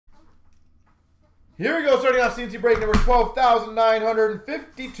Here we go, starting off CNC break number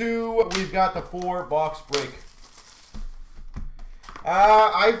 12,952. We've got the 4-box break.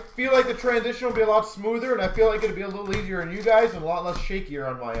 I feel like the transition will be a lot smoother, and I feel like it'll be a little easier on you guys and a lot less shakier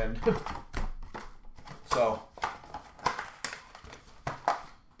on my end. So,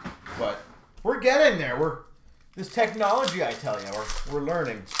 but we're getting there. This technology, I tell you, we're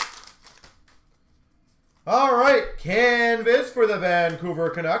learning. All right, canvas for the Vancouver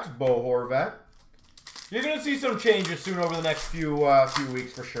Canucks, Bo Horvat. You're gonna see some changes soon over the next few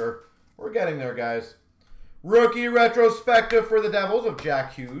weeks for sure. We're getting there, guys. Rookie retrospective for the Devils of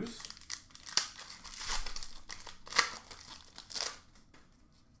Jack Hughes.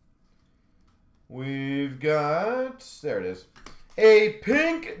 We've got, there it is, a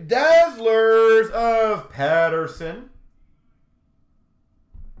pink Dazzlers of Patterson.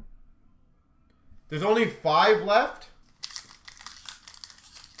 There's only 5 left.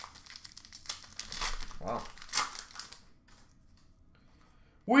 Wow.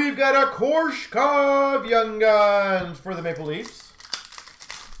 We've got a Korshkov Young Guns for the Maple Leafs.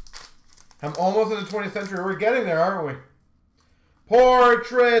 I'm almost in the 20th century. We're getting there, aren't we?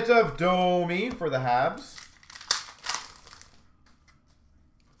 Portrait of Domi for the Habs.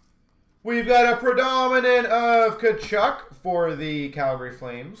 We've got a predominant of Kachuk for the Calgary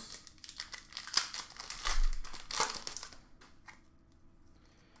Flames.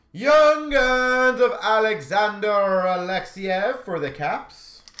 Young Guns of Alexander Alexiev for the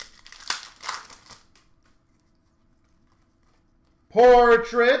Caps.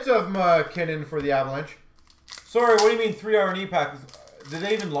 Portrait of McKinnon for the Avalanche. Sorry, what do you mean 3R and EPAC? Did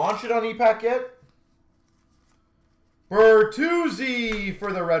they even launch it on EPAC yet? Bertuzzi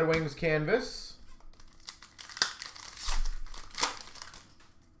for the Red Wings canvas.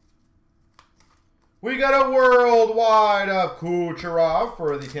 We got a worldwide of CloutsnChara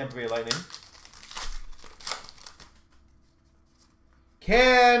for the Tampa Bay Lightning.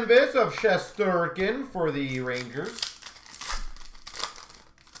 Canvas of Shesterkin for the Rangers.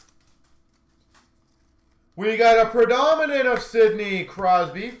 We got a predominant of Sidney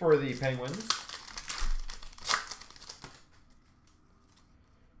Crosby for the Penguins.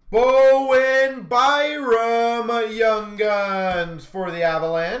 Bowen Byram Young Guns for the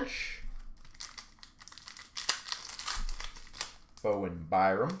Avalanche. Bowen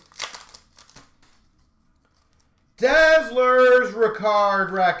Byram. Dazzlers Ricard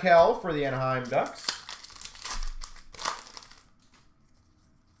Raquel for the Anaheim Ducks.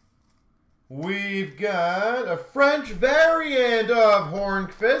 We've got a French variant of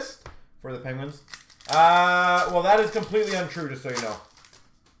Hornqvist for the Penguins. Well, that is completely untrue, just so you know.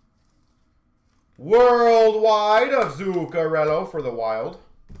 Worldwide of Zuccarello for the Wild.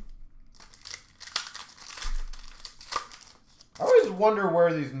 I always wonder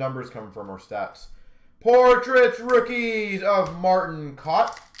where these numbers come from or stats. Portraits rookies of Martin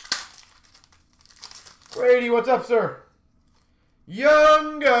Cott. Grady, what's up, sir?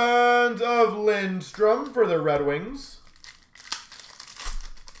 Young Guns of Lindstrom for the Red Wings.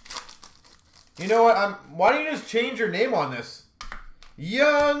 You know what? Why don't you just change your name on this?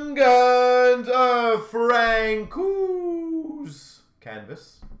 Young Guns of Francouz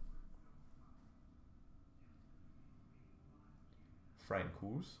canvas.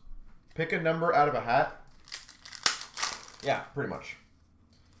 Francouz. Pick a number out of a hat. Yeah, pretty much.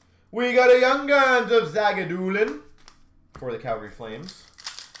 We got a Young Guns of Zagadulin for the Calgary Flames.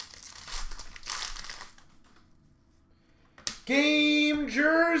 Game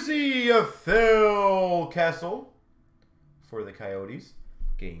jersey of Phil Kessel for the Coyotes.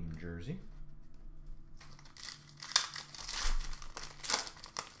 Game jersey.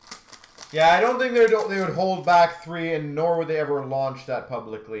 Yeah, I don't think they would hold back 3, and nor would they ever launch that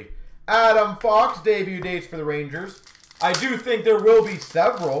publicly. Adam Fox, debut dates for the Rangers. I do think there will be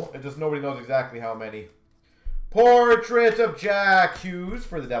several. It just nobody knows exactly how many. Portrait of Jack Hughes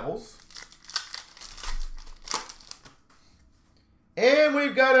for the Devils. And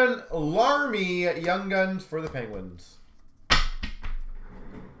we've got an Larmy Young Guns for the Penguins.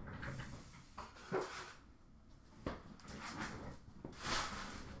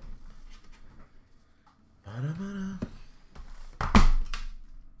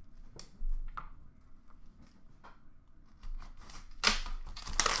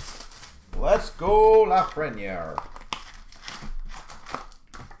 Let's go Lafreniere.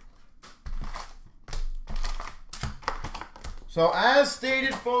 So as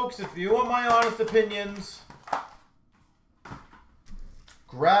stated, folks, if you want my honest opinions,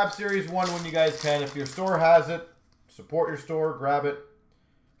 grab Series 1 when you guys can. If your store has it, support your store, grab it.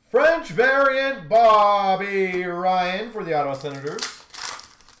 French variant, Bobby Ryan for the Ottawa Senators.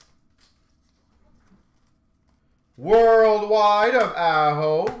 Worldwide of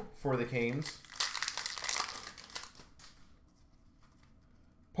Aho for the Canes.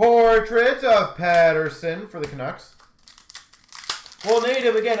 Portrait of Patterson for the Canucks. Well,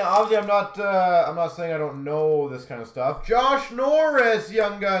 Native, again, obviously I'm not saying I don't know this kind of stuff. Josh Norris,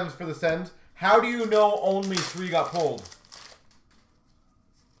 Young Guns for the Sens. How do you know only 3 got pulled?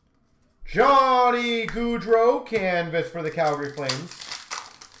 Johnny Gaudreau, canvas for the Calgary Flames.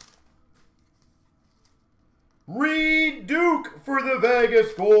 Reed Duke for the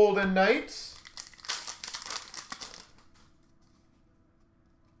Vegas Golden Knights.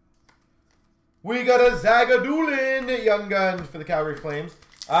 We got a Zagadulin, Young Guns for the Calgary Flames.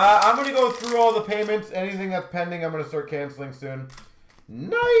 I'm going to go through all the payments. Anything that's pending, I'm going to start canceling soon.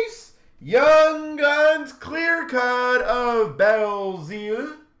 Nice! Young Guns clear cut of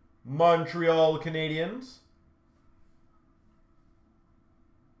Belzile, Montreal Canadiens.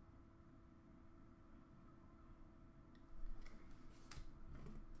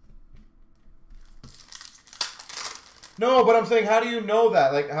 No, but I'm saying, how do you know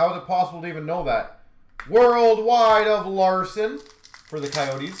that? Like, how is it possible to even know that? Worldwide of Larson for the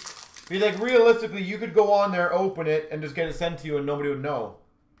Coyotes. Because, like, realistically, you could go on there, open it, and just get it sent to you and nobody would know.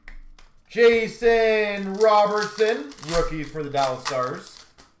 Jason Robertson, rookies for the Dallas Stars.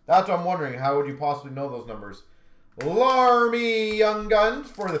 That's what I'm wondering. How would you possibly know those numbers? Larmy Young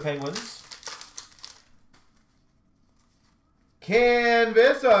Guns for the Penguins.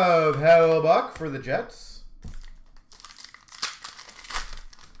 Canvas of Hellebuck for the Jets.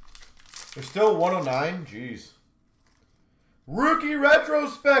 There's still 109. Jeez. Rookie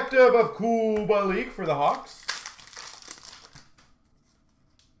retrospective of Kubalik for the Hawks.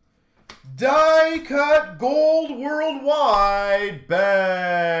 Die cut gold worldwide,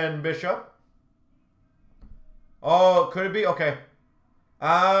 Ben Bishop. Oh, could it be? Okay.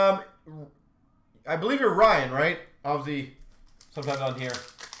 I believe you're Ryan, right? Obviously, sometimes on here.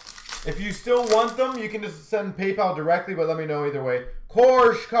 If you still want them, you can just send PayPal directly, but let me know either way.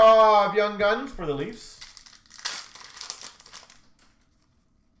 Korshkov Young Guns for the Leafs.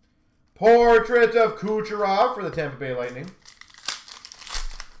 Portrait of Kucherov for the Tampa Bay Lightning.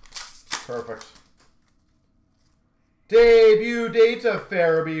 Perfect. Debut date of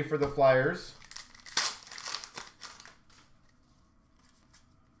Farabee for the Flyers.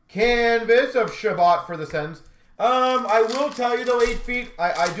 Canvas of Shabbat for the Sens. I will tell you though, 8 feet,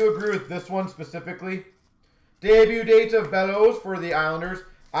 I do agree with this one specifically. Debut date of Bellows for the Islanders.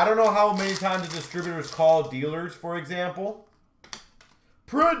 I don't know how many times the distributors call dealers, for example.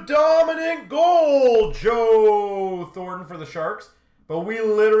 Predominant gold, Joe Thornton for the Sharks. But we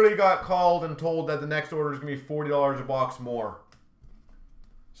literally got called and told that the next order is going to be $40 a box more.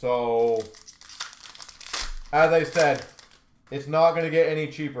 So, as I said, it's not going to get any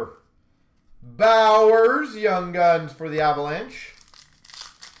cheaper. Bowers, Young Guns for the Avalanche.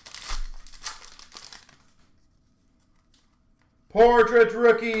 Portrait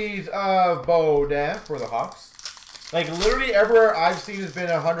rookies of Baudin for the Hawks. Like, literally everywhere I've seen has been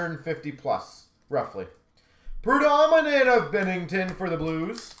 150 plus, roughly. Predominant of Bennington for the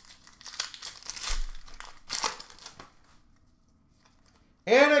Blues.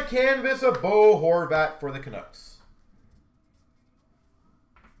 And a canvas of Bo Horvat for the Canucks.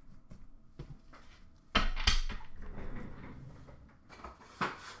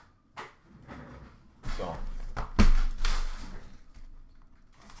 So.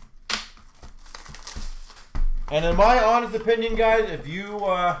 And in my honest opinion, guys, if you...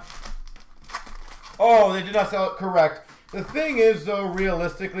 Oh, they did not sell it correct. The thing is, though,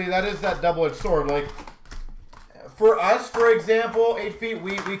 realistically, that is that double-edged sword. Like, for us, for example, 8 feet,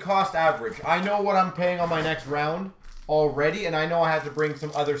 we cost average. I know what I'm paying on my next round already, and I know I have to bring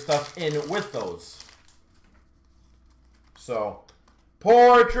some other stuff in with those. So,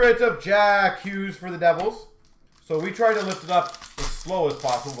 portrait of Jack Hughes for the Devils. So we try to lift it up as slow as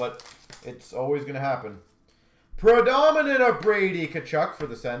possible, but it's always going to happen. Predominant of Brady Tkachuk for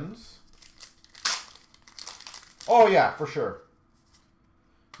the Sens. Oh, yeah, for sure.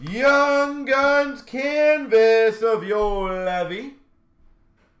 Young Guns canvas of Yolevi.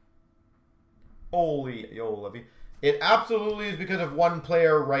 Yolevi. It absolutely is because of one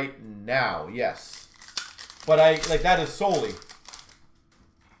player right now, yes. But that is solely.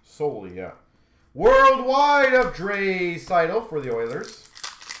 Solely, yeah. Worldwide of Dre Seidel for the Oilers.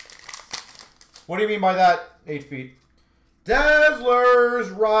 What do you mean by that, 8 feet?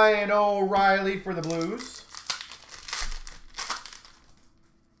 Dazzlers, Ryan O'Reilly for the Blues.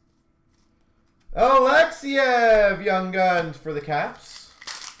 Alexiev, Young Guns for the Caps.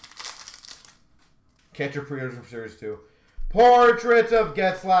 Catcher pre-orders from Series 2. Portrait of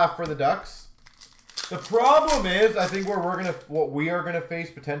Getzlaf for the Ducks. The problem is, I think what we are gonna face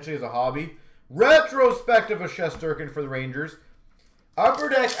potentially as a hobby. Retrospective of Shesterkin for the Rangers. Upper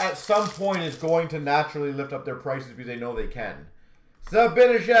Deck at some point is going to naturally lift up their prices because they know they can.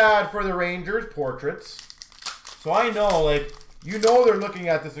 Sabinajad for the Rangers, portraits. So I know, like, you know they're looking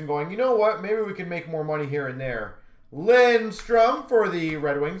at this and going, you know what, maybe we can make more money here and there. Lindstrom for the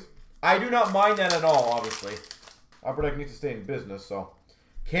Red Wings. I do not mind that at all, obviously. Upper Deck needs to stay in business, so.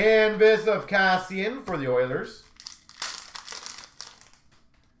 Canvas of Cassian for the Oilers.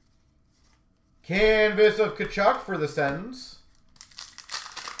 Canvas of Kachuk for the Sens.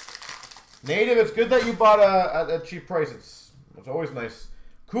 Native, it's good that you bought a cheap price. It's always nice.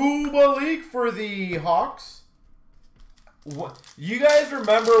 Kubalik for the Hawks. What, you guys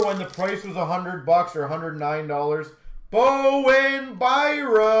remember when the price was $100 or $109? Bowen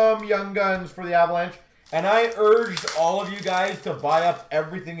Byram Young Guns for the Avalanche. And I urged all of you guys to buy up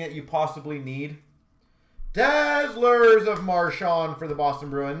everything that you possibly need. Dazzlers of Marchand for the Boston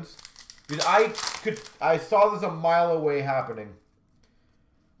Bruins. Because I saw this a mile away happening.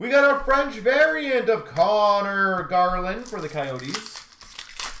 We got a French variant of Connor Garland for the Coyotes.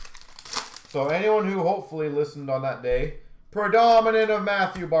 So anyone who hopefully listened on that day. Predominant of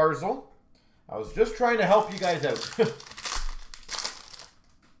Matthew Barzal. I was just trying to help you guys out.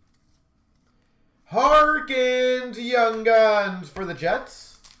 Harkins Young Guns for the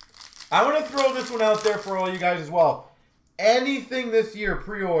Jets. I want to throw this one out there for all you guys as well. Anything this year,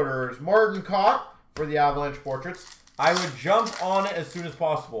 pre-orders. Martin Cott for the Avalanche portraits. I would jump on it as soon as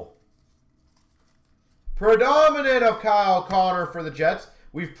possible. Predominant of Kyle Connor for the Jets.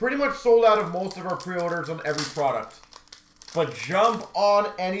 We've pretty much sold out of most of our pre-orders on every product. But jump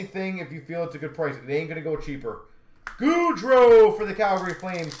on anything if you feel it's a good price. It ain't going to go cheaper. Goudreau for the Calgary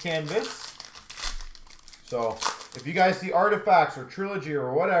Flames canvas. So, if you guys see artifacts or trilogy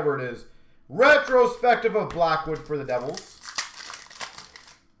or whatever it is. Retrospective of Blackwood for the Devils.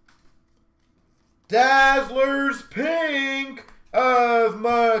 Dazzlers Pink of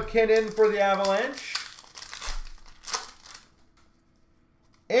McKinnon for the Avalanche.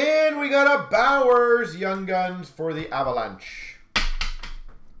 And we got a Bowers Young Guns for the Avalanche.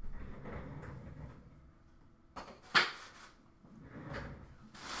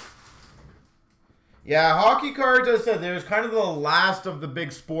 Yeah, hockey cards, as I said, it was kind of the last of the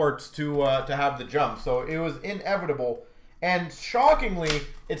big sports to have the jump. So it was inevitable. And shockingly,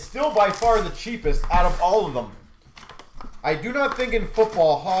 it's still by far the cheapest out of all of them. I do not think in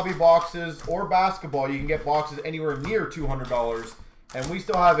football, hobby boxes, or basketball, you can get boxes anywhere near $200. And we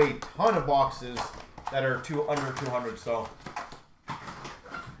still have a ton of boxes that are under 200. So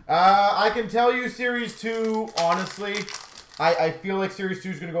I can tell you Series 2, honestly, I feel like Series 2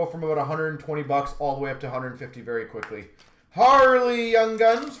 is going to go from about 120 bucks all the way up to 150 very quickly. Harley Young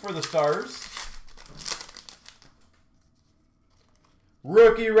Guns for the Stars.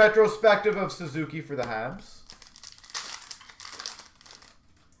 Rookie retrospective of Suzuki for the Habs.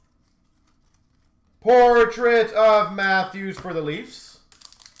 Portrait of Matthews for the Leafs.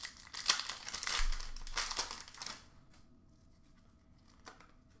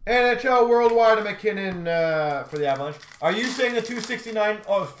 NHL Worldwide of McKinnon for the Avalanche. Are you saying the 269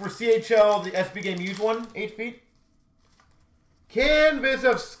 for CHL, the SB Game used one, 8 feet? Canvas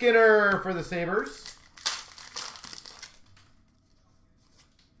of Skinner for the Sabres.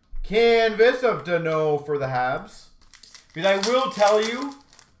 Canvas of Dano for the Habs. Because I will tell you,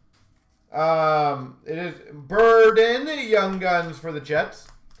 it is Burden Young Guns for the Jets.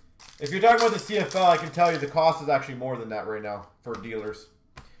 If you're talking about the CFL, I can tell you the cost is actually more than that right now for dealers.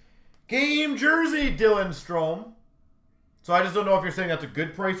 Game jersey Dylan Strome. So I just don't know if you're saying that's a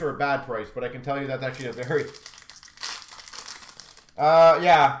good price or a bad price, but I can tell you that's actually a very...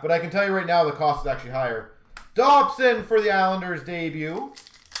 yeah, but I can tell you right now the cost is actually higher. Dobson for the Islanders debut.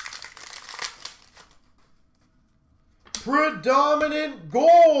 Predominant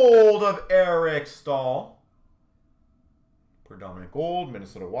Gold of Eric Stahl. Predominant Gold,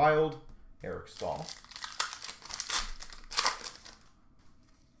 Minnesota Wild, Eric Stahl.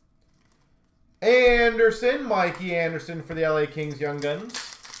 Anderson, Mikey Anderson for the LA Kings Young Guns.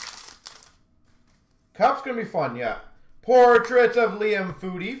 Cup's going to be fun, yeah. Portrait of Liam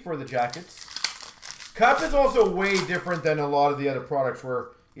Foudy for the Jackets. Cup is also way different than a lot of the other products where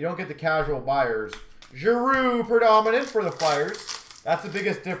you don't get the casual buyers. Giroux Predominant for the Flyers. That's the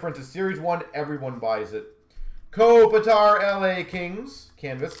biggest difference. In Series 1, everyone buys it. Kopitar LA Kings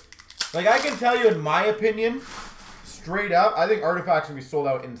canvas. Like, I can tell you, in my opinion, straight up, I think Artifacts can be sold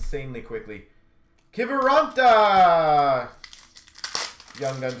out insanely quickly. Kiviranta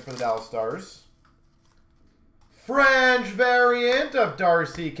Young Guns for the Dallas Stars. French variant of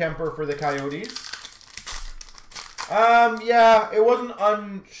Darcy Kemper for the Coyotes. Yeah, it wasn't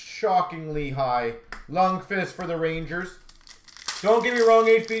unshockingly high. Lungfist for the Rangers. Don't get me wrong,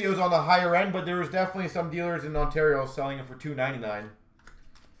 HP, it was on the higher end, but there was definitely some dealers in Ontario selling it for $2.99.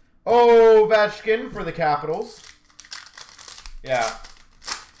 Ovechkin for the Capitals. Yeah.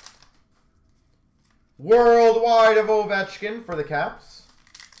 Worldwide of Ovechkin for the Caps.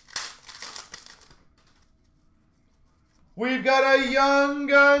 We've got a Young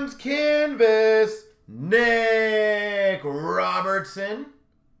Guns canvas. Nick Robertson.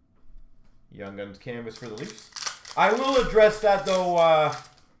 Young Guns canvas for the Leafs. I will address that, though,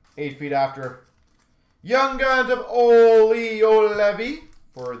 8 feet after. Young Guns of Oli Olevi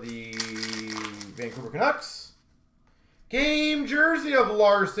for the Vancouver Canucks. Game jersey of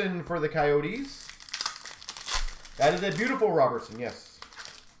Larson for the Coyotes. That is a beautiful Robertson, yes.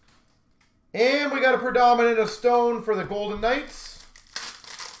 And we got a predominant of Stone for the Golden Knights.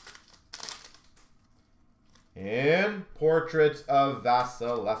 And portraits of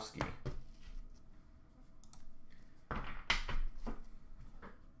Vasilevsky.